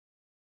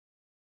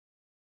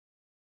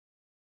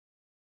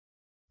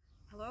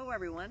Hello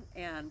everyone,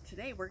 and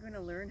today we're going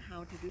to learn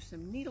how to do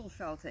some needle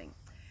felting.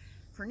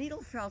 For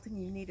needle felting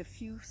you need a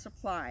few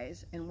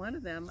supplies, and one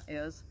of them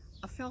is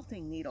a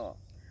felting needle.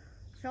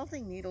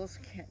 Felting needles,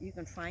 you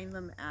can find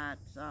them at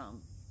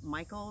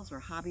Michael's or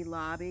Hobby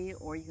Lobby,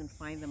 or you can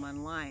find them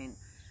online.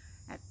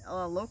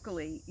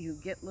 Locally you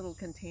get little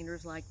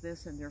containers like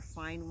this, and they're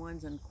fine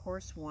ones and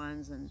coarse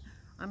ones, and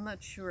I'm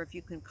not sure if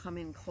you can come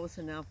in close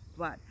enough,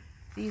 but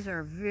these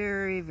are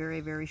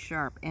very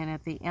sharp, and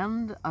at the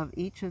end of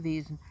each of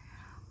these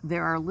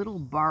there are little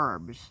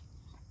barbs,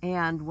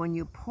 and when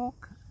you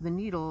poke the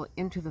needle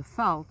into the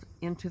felt,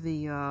 into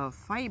the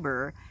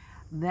fiber,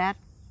 that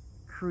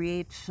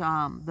creates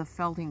the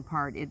felting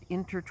part. It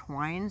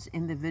intertwines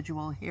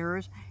individual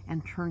hairs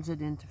and turns it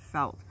into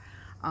felt.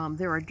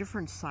 There are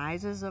different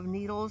sizes of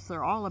needles.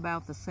 They're all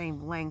about the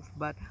same length,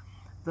 but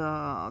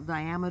the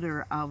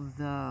diameter of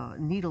the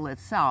needle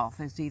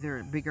itself is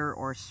either bigger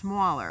or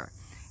smaller,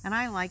 and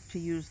I like to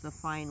use the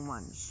fine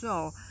ones.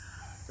 So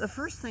the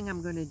first thing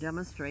I'm going to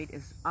demonstrate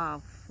is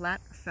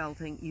flat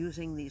felting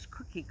using these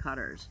cookie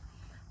cutters.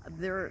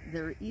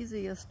 They're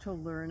easiest to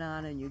learn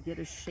on, and you get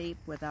a shape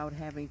without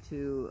having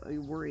to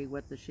worry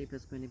what the shape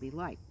is going to be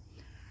like.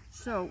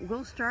 So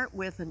we'll start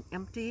with an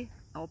empty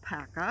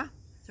alpaca.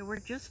 So we're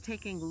just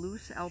taking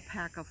loose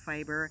alpaca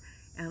fiber,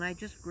 and I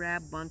just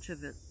grab a bunch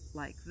of it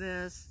like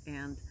this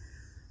and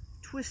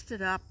twist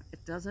it up.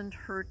 It doesn't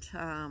hurt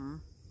to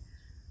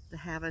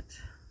have it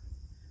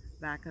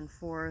back and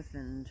forth,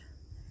 and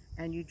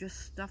you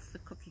just stuff the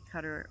cookie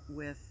cutter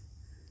with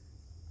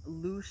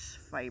loose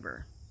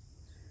fiber.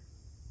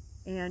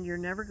 And you're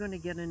never going to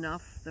get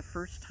enough the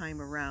first time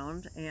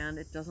around, and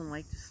it doesn't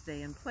like to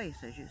stay in place,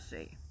 as you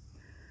see.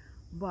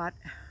 But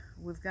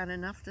we've got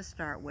enough to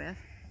start with.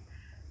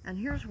 And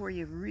here's where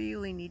you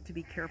really need to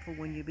be careful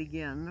when you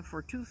begin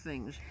for two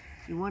things.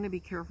 You want to be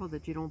careful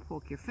that you don't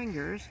poke your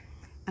fingers,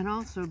 and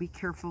also be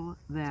careful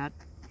that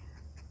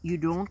you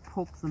don't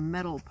poke the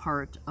metal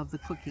part of the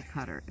cookie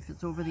cutter. If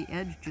it's over the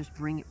edge, just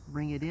bring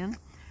it in,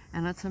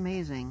 and that's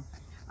amazing.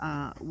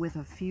 With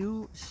a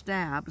few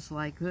stabs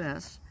like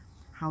this,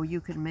 how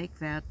you can make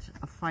that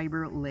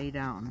fiber lay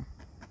down.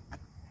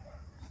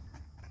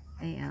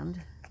 And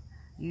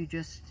you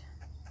just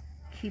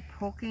keep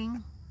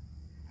poking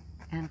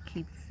and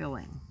keep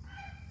filling.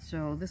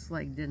 So this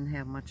leg didn't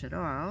have much at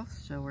all,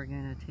 so we're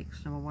going to take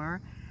some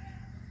more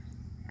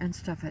and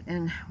stuff it.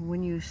 And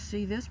when you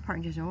see this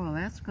part, you say, oh,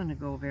 that's going to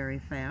go very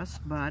fast,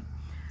 but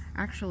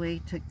actually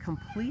to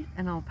complete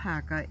an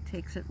alpaca it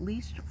takes at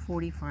least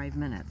 45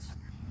 minutes.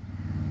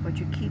 But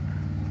you keep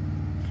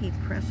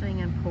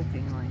pressing and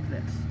poking like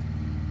this.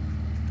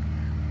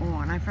 Oh,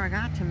 and I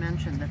forgot to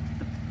mention that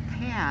the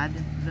pad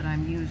that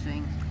I'm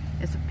using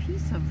is a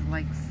piece of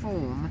like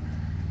foam,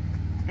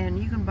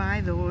 and you can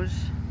buy those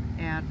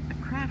at a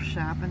craft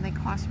shop, and they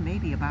cost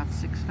maybe about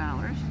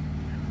 $6.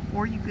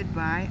 Or you could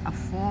buy a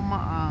foam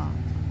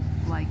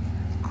like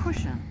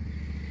cushion.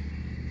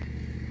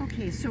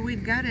 Okay, so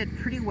we've got it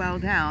pretty well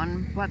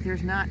down, but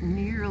there's not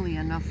nearly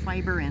enough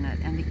fiber in it.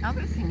 And the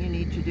other thing you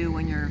need to do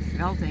when you're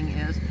felting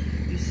is,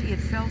 you see it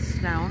felts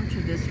down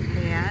to this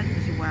pad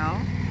as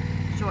well.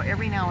 So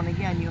every now and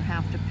again you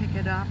have to pick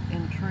it up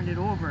and turn it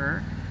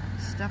over,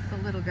 stuff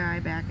the little guy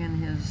back in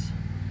his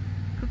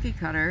cookie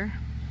cutter,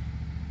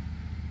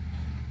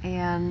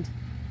 and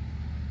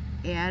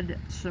add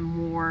some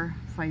more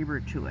fiber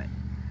to it.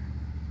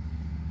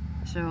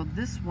 So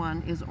this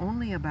one is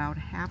only about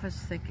half as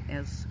thick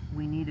as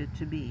we need it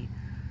to be.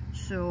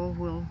 So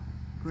we'll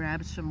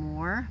grab some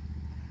more,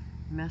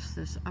 mess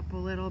this up a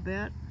little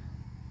bit.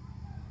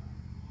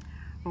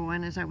 Oh,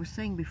 and as I was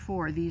saying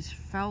before, these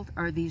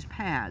these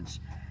pads.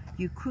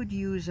 You could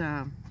use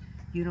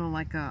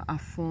like a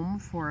foam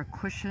for a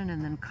cushion,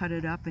 and then cut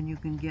it up, and you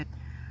can get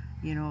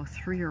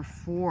 3 or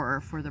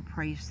 4 for the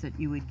price that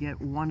you would get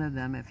one of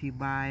them if you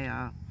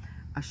buy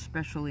a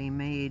specially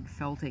made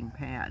felting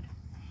pad.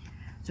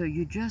 So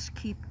you just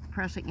keep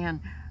pressing, and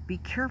be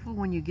careful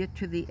when you get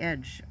to the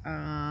edge,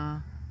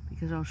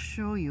 because I'll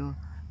show you.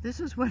 This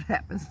is what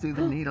happens to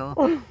the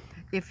needle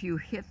if you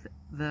hit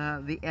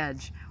the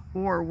edge,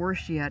 or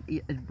worse yet,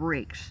 it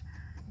breaks.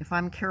 If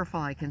I'm careful,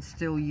 I can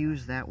still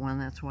use that one.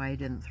 That's why I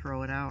didn't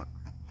throw it out.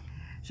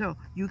 So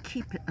you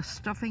keep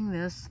stuffing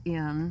this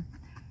in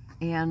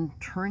and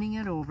turning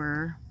it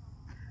over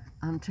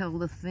until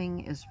the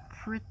thing is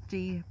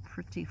pretty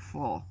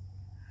full.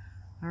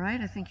 All right,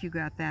 I think you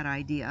got that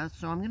idea.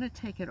 So I'm going to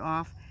take it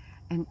off,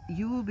 and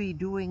you will be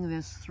doing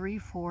this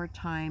 3-4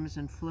 times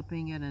and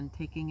flipping it and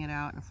taking it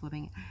out and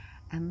flipping it.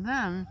 And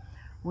then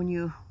when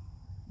you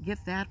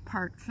get that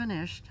part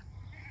finished,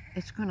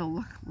 it's going to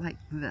look like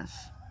this.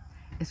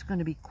 It's going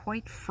to be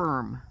quite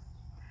firm.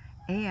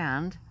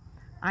 And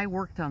I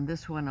worked on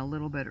this one a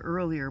little bit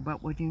earlier,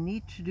 but what you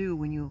need to do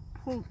when you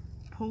pull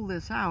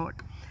this out,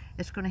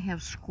 it's going to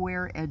have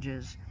square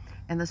edges,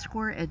 and the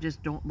square edges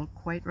don't look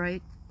quite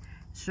right.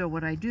 So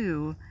what I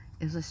do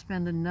is I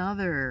spend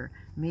another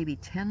maybe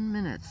 10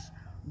 minutes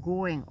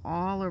going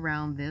all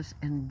around this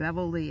and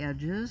bevel the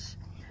edges.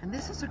 And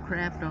this is a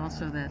craft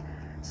also that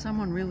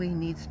someone really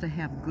needs to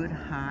have good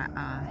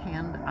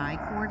hand-eye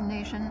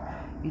coordination.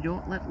 You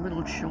don't let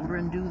little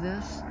children do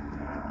this.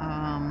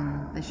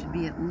 They should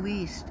be at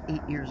least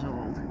 8 years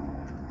old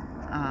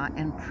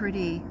and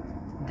pretty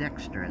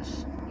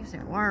dexterous. You say,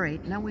 well, all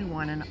right, now we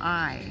want an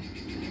eye.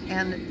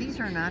 And these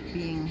are not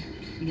being,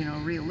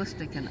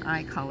 realistic in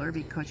eye color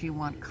because you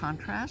want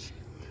contrast.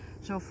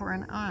 So for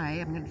an eye,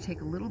 I'm going to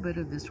take a little bit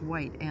of this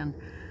white, and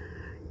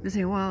you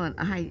say, well, an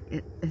eye,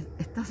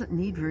 it doesn't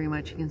need very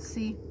much.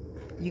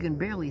 You can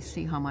barely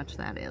see how much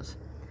that is.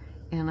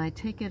 And I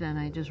take it and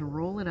I just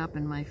roll it up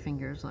in my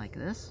fingers like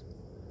this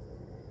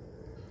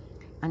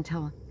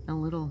until a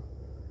little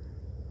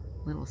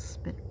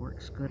spit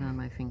works good on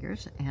my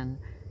fingers, and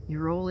you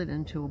roll it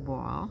into a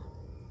ball.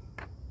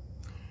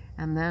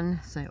 And then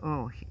say,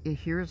 oh,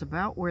 here's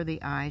about where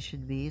the eye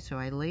should be. So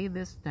I lay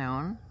this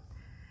down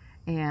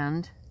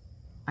and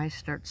I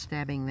start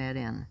stabbing that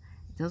in.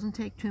 It doesn't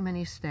take too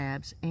many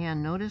stabs,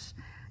 and notice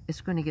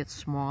it's going to get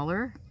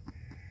smaller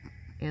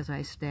as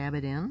I stab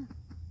it in.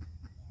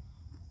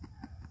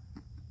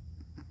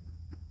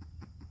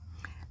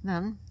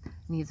 Then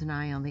needs an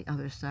eye on the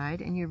other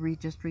side, and you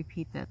just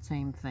repeat that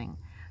same thing.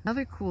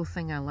 Another cool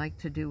thing I like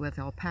to do with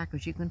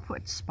alpacas, you can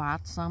put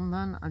spots on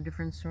them of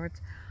different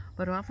sorts,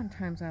 but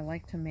oftentimes I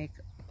like to make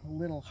a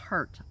little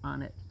heart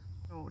on it.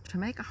 So to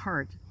make a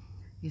heart,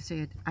 you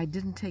see, I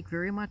didn't take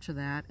very much of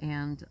that,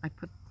 and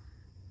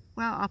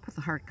I'll put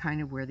the heart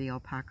kind of where the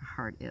alpaca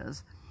heart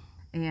is.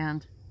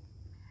 And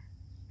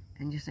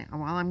you say, oh,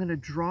 well, I'm going to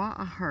draw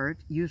a heart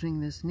using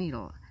this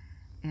needle.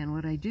 And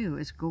what I do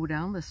is go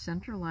down the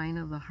center line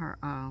of the heart,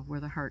 where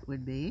the heart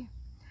would be,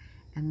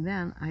 and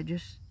then I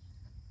just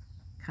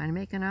kind of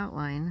make an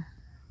outline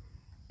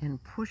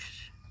and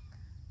push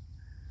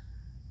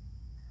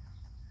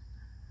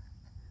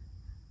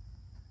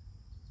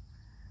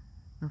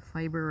the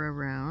fiber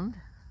around.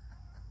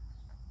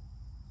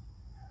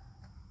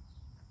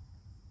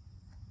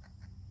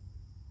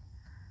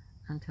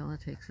 Until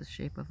it takes the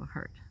shape of a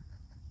heart.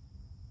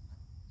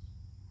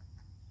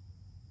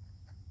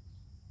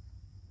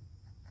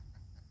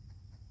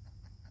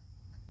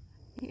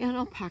 And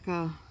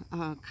alpaca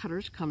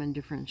cutters come in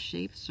different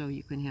shapes, so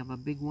you can have a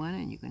big one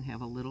and you can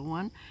have a little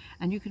one,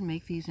 and you can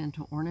make these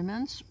into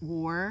ornaments,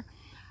 or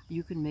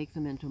you can make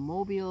them into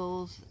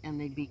mobiles,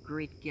 and they'd be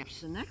great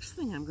gifts. The next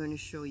thing I'm going to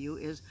show you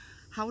is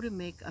how to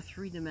make a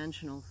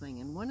three-dimensional thing,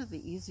 and one of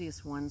the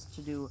easiest ones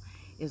to do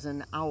is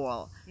an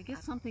owl. You get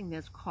something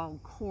that's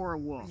called core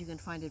wool. You can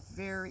find it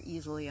very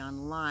easily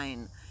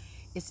online.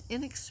 It's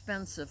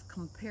inexpensive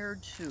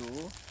compared to,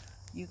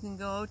 you can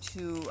go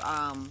to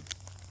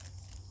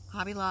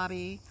Hobby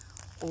Lobby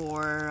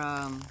or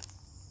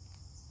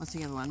what's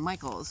the other one,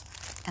 Michael's,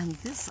 and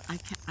this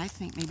I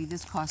think maybe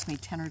this cost me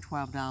 $10 or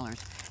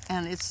 $12,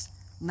 and it's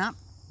not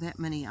that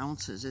many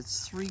ounces.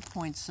 It's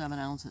 3.7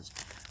 ounces.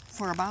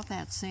 For about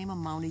that same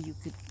amount,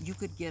 you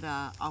could get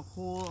a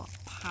whole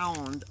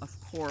pound of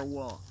core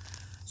wool.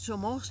 So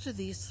most of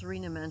these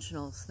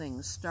three-dimensional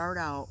things start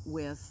out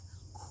with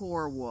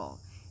core wool.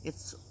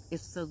 It's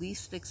the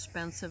least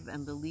expensive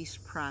and the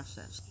least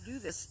processed. To do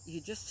this, you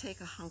just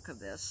take a hunk of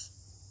this,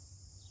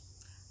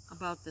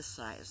 about this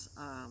size,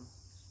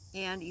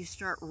 and you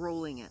start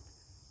rolling it.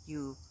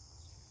 You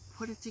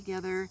put it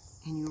together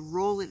and you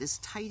roll it as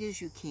tight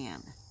as you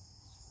can.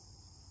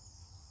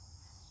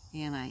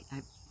 And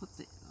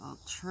I'll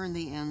turn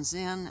the ends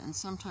in, and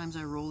sometimes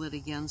I roll it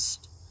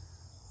against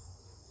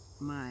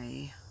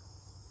my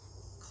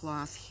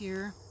cloth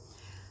here.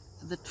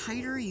 The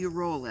tighter you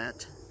roll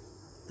it,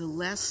 the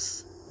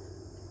less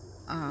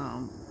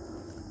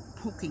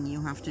poking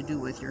you have to do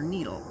with your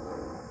needle.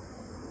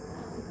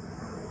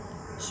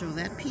 So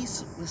that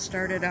piece was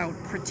started out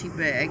pretty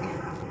big,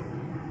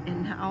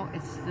 and now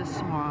it's this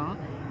small,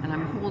 and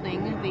I'm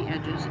holding the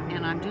edges,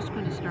 and I'm just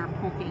going to start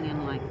poking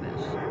in like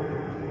this.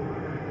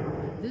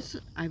 This,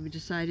 I've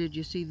decided,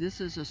 you see, this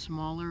is a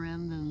smaller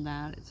end than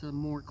that. It's a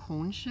more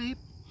cone shape,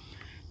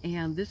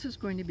 and this is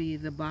going to be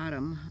the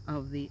bottom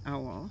of the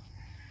owl.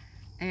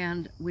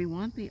 And we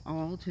want the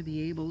owl to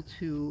be able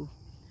to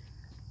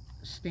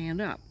stand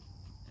up.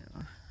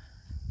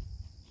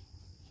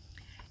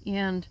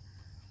 And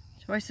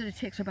so I said it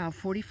takes about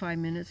 45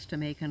 minutes to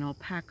make an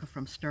alpaca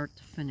from start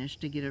to finish,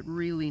 to get it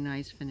really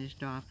nice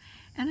finished off.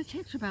 And it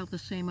takes about the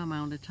same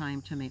amount of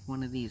time to make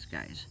one of these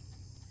guys.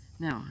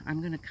 Now, I'm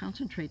going to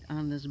concentrate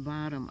on this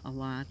bottom a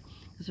lot,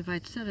 because if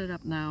I'd set it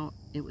up now,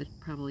 it would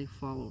probably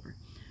fall over.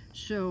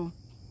 So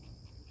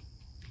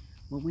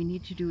what we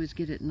need to do is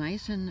get it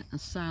nice and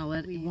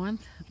solid. We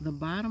want the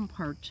bottom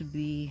part to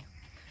be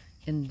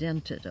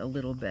indented a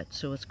little bit,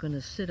 so it's going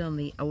to sit on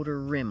the outer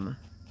rim.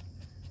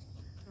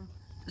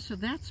 So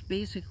that's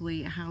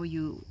basically how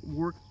you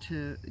work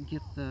to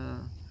get the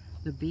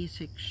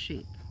basic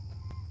shape.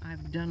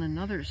 I've done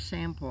another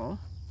sample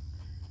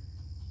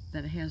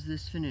that has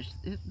this finished.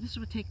 This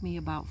would take me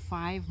about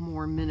 5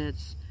 more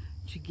minutes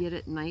to get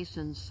it nice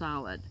and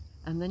solid.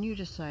 And then you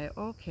decide,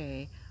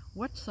 okay,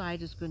 what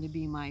side is going to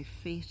be my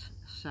face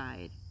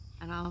side?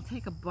 And I'll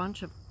take a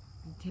bunch of,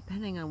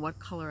 depending on what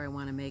color I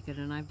want to make it,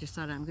 and I've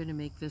decided I'm going to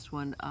make this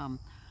one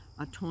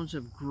tones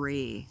of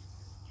gray,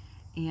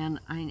 and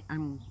I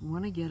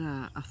want to get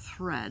a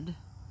thread.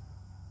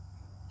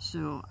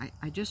 So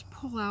I just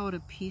pull out a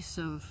piece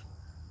of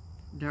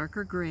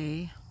darker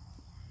gray,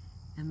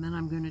 and then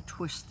I'm going to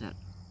twist it,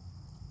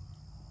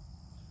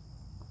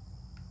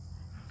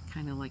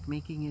 kind of like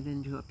making it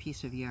into a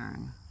piece of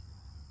yarn.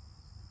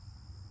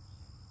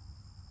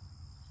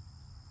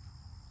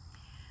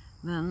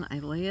 Then I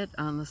lay it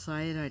on the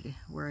side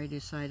where I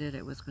decided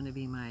it was going to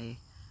be my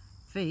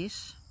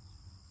face.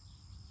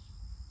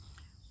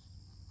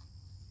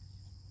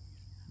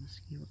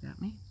 Mosquito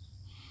got me.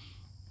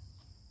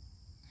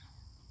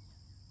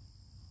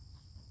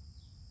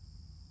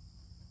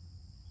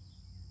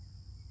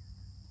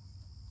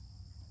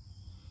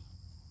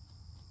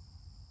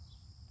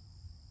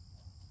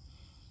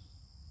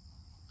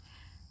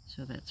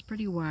 So that's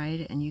pretty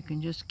wide, and you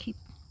can just keep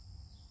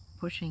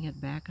pushing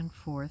it back and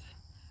forth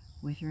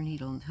with your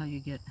needle until you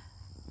get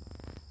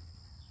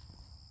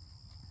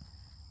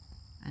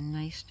a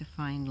nice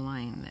defined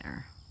line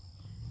there.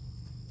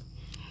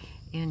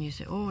 And you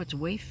say, oh, it's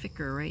way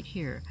thicker right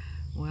here.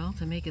 Well,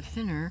 to make it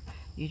thinner,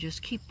 you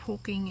just keep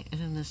poking it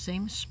in the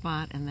same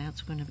spot, and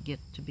that's going to get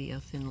to be a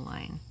thin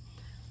line.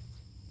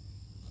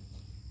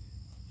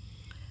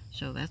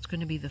 So that's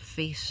going to be the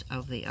face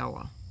of the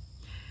owl.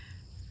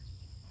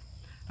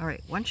 All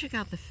right, once you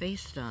got the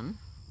face done,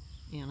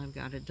 and I've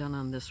got it done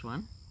on this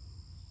one,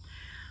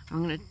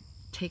 I'm going to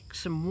take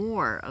some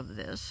more of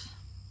this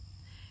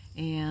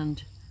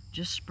and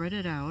just spread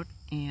it out,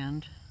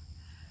 and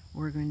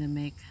we're going to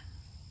make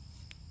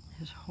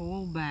his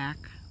whole back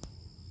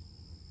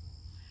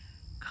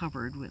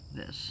covered with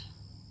this.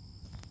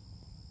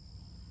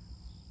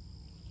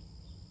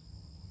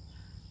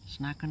 It's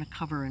not going to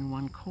cover in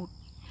one coat,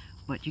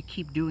 but you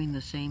keep doing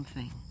the same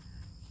thing.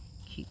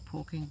 Keep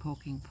poking,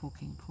 poking,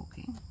 poking,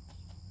 poking.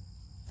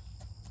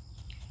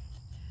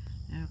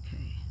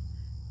 Okay,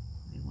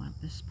 we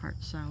want this part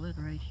solid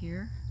right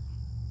here.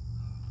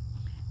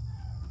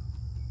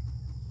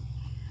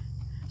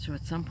 So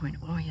at some point,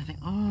 oh, you think,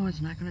 oh,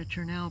 it's not going to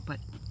turn out, but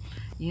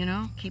you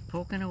know, keep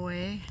poking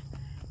away.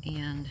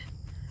 And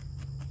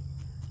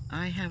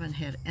I haven't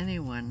had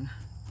anyone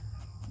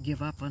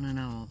give up on an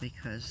owl,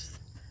 because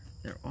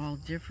they're all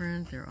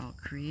different, they're all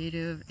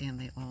creative, and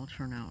they all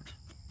turn out.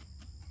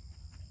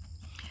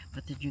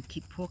 But then you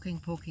keep poking,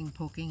 poking,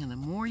 poking, and the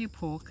more you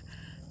poke,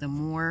 the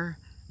more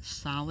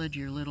solid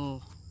your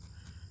little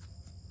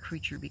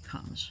creature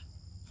becomes.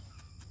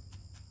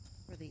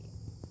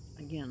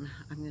 Again,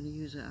 I'm going to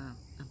use a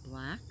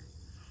black,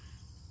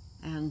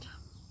 and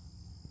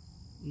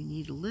you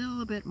need a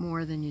little bit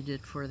more than you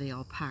did for the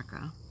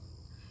alpaca.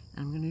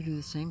 I'm going to do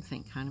the same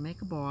thing, kind of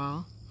make a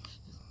ball.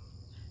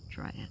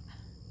 Try it.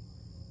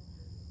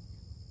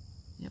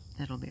 Yep,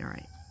 that'll be all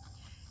right.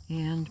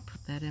 And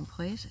put that in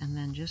place, and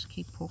then just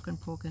keep poking,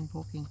 poking,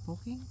 poking,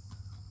 poking.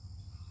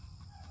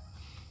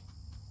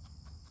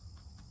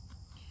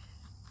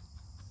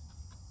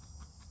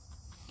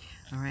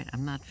 All right,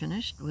 I'm not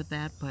finished with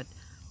that, but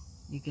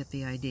you get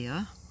the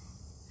idea.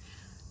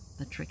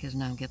 The trick is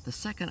now get the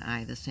second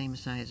eye the same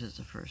size as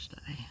the first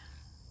eye.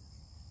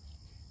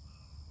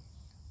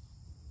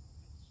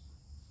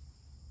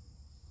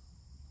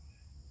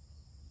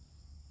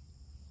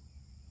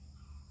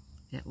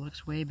 It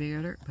looks way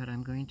bigger, but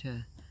I'm going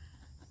to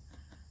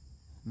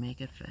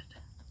make it fit.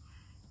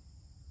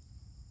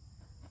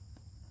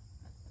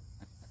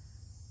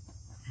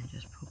 And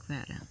just poke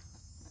that in.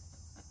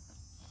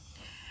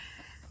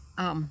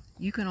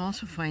 You can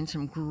also find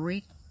some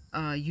great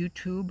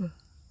YouTube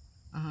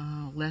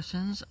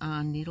lessons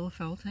on needle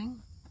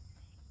felting.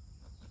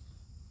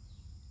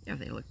 Yeah,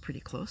 they look pretty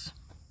close.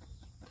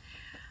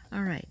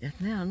 All right, and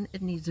then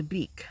it needs a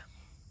beak.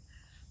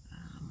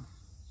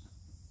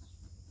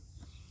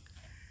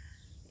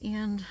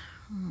 And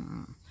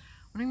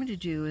what I'm going to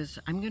do is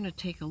I'm going to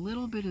take a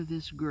little bit of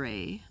this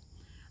gray,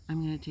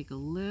 I'm going to take a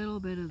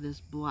little bit of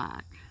this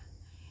black,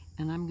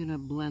 and I'm going to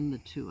blend the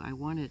two. I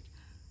want it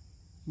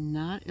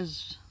not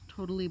as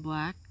totally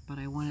black, but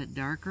I want it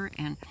darker.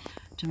 And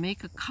to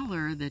make a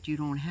color that you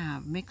don't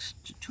have, mix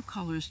two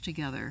colors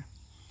together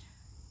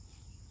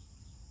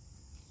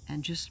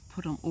and just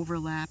put them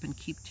overlap and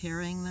keep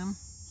tearing them.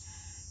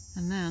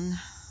 And then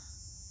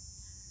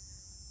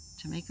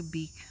to make a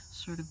beak,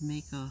 sort of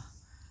make a,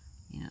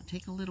 you know,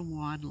 take a little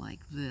wad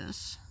like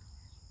this,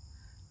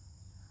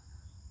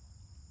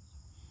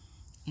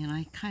 and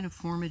I kind of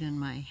form it in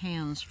my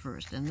hands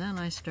first, and then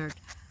I start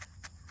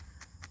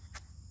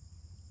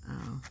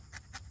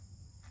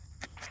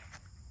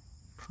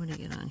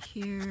putting it on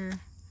here.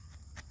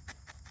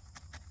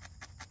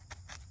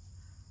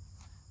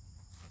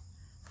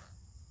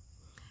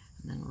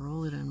 And then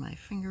roll it on my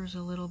fingers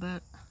a little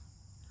bit.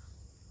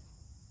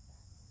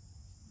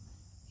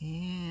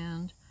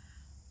 And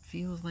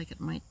feels like it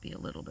might be a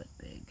little bit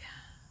big.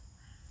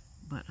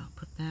 But I'll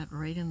put that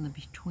right in the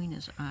between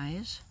his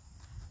eyes.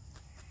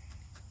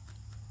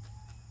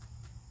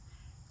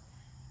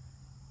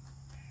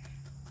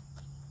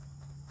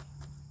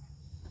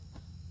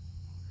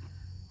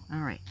 All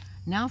right,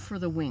 now for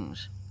the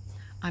wings.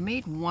 I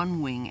made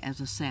one wing as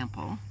a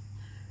sample,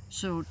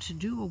 So to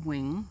do a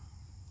wing,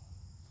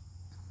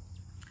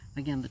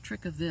 again, the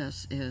trick of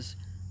this is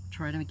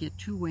try to get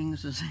 2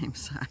 wings the same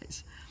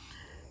size.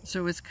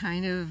 So it's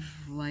kind of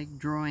like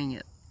drawing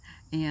it,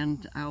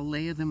 and I'll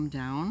lay them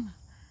down,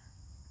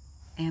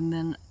 and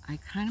then I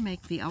kind of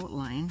make the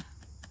outline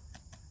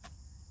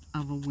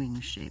of a wing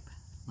shape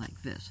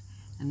like this.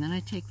 And then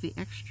I take the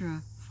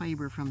extra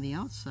fiber from the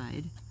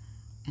outside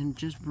and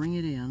just bring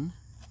it in,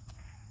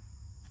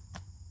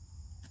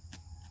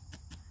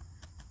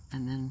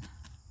 and then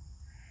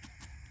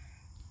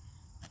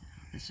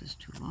this is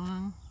too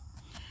long.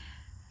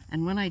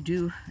 And when I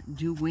do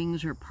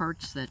wings or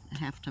parts that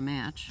have to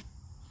match,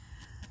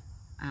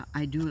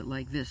 I do it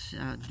like this,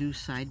 do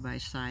side by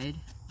side.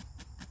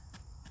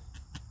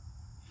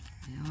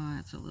 Oh,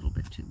 that's a little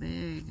bit too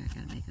big. I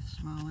gotta make it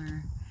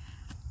smaller.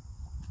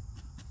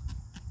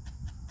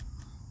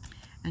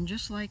 And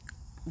just like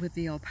with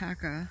the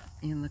alpaca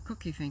in the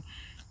cookie thing,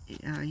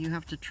 you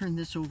have to turn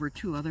this over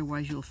too,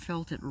 otherwise you'll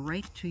felt it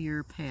right to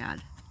your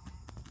pad.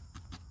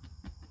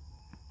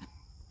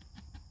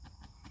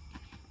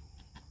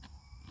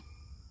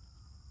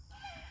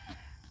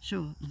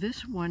 So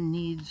this one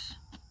needs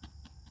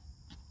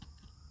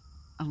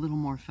a little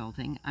more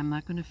felting. I'm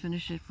not going to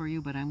finish it for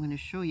you, but I'm going to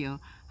show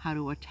you how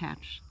to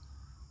attach.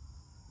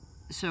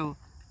 So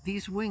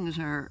these wings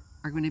are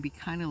going to be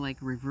kind of like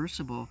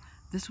reversible.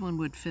 This one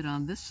would fit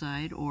on this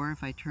side, or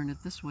if I turn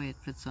it this way, it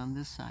fits on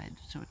this side,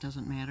 so it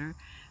doesn't matter.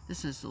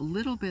 This is a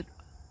little bit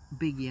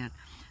big yet.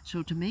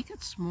 So to make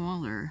it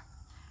smaller,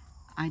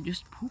 I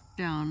just poke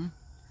down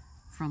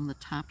from the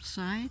top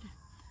side.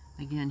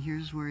 Again,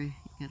 here's where you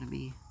gotta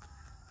be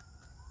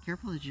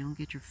careful that you don't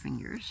get your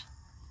fingers.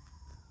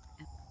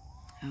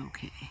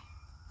 Okay.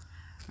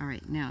 All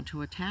right, now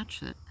to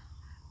attach it,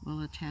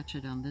 we'll attach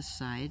it on this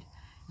side.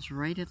 It's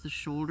right at the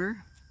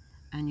shoulder,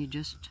 and you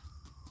just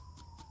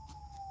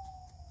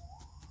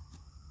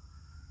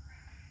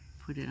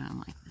put it on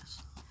like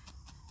this.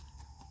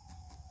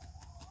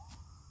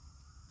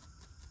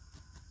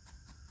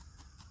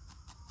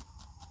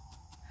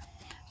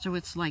 So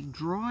it's like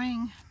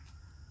drawing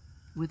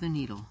with a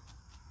needle,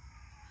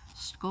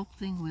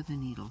 sculpting with a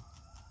needle.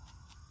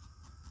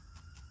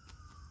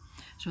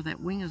 So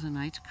that wing is a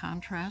nice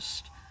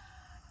contrast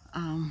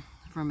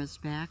from its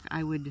back.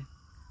 I would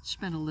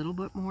spend a little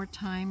bit more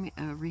time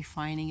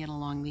refining it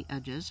along the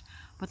edges,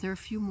 but there are a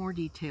few more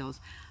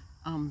details.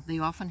 They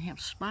often have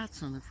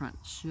spots on the front.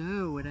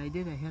 So what I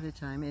did ahead of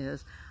time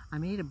is I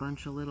made a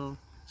bunch of little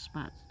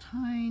spots,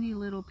 tiny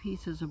little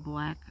pieces of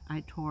black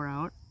I tore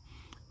out,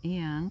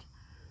 and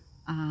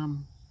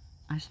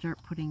I start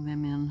putting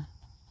them in.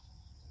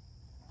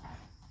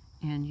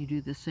 And you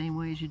do the same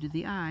way as you did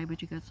the eye,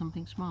 but you got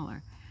something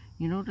smaller.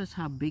 You notice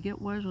how big it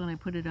was when I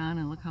put it on,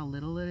 and look how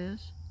little it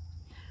is?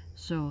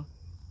 So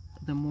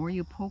the more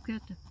you poke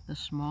it, the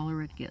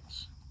smaller it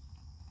gets.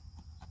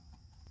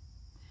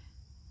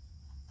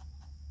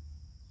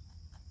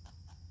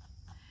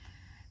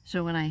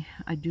 So when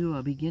I do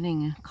a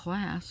beginning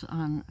class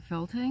on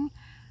felting,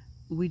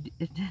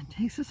 it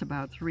takes us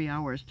about 3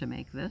 hours to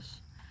make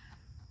this.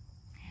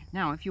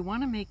 Now, if you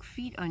want to make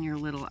feet on your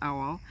little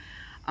owl,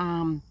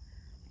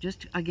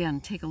 just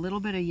again, take a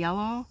little bit of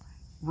yellow,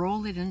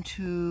 roll it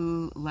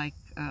into like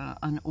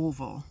an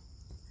oval,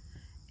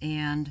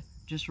 and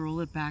just roll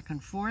it back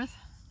and forth,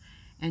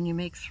 and you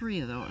make 3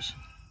 of those.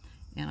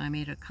 And I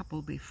made a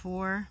couple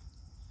before,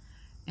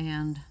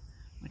 and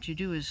what you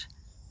do is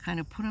kind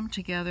of put them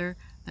together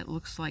that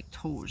looks like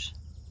toes,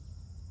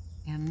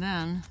 and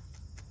then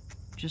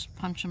just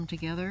punch them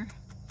together.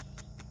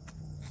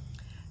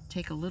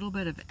 Take a little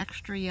bit of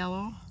extra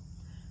yellow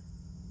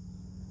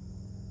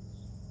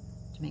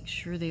to make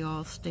sure they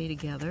all stay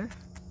together.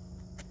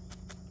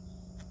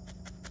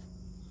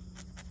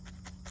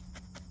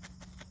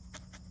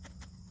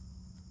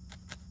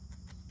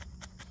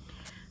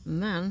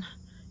 And then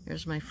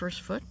here's my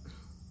first foot,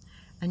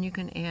 and you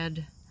can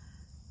add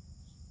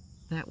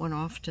that one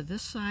off to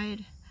this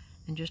side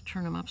and just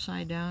turn them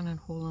upside down and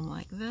hold them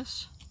like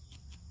this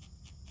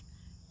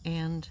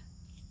and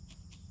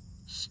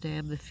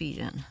stab the feet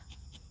in.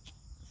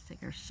 Let's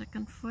take our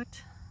second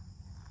foot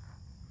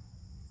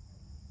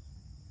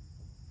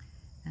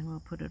and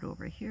we'll put it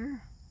over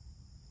here.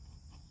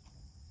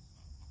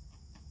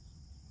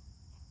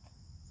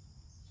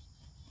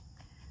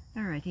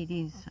 Alright, he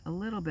needs a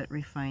little bit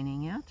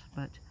refining yet,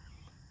 but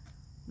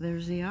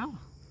there's the owl.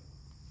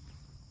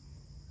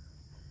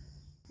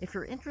 If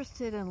you're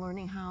interested in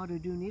learning how to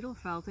do needle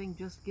felting,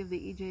 just give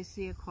the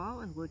EJC a call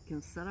and we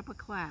can set up a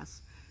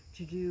class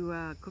to do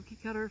cookie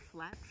cutter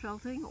flat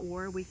felting,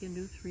 or we can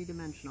do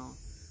 3-dimensional.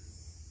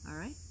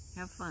 Alright,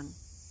 have fun.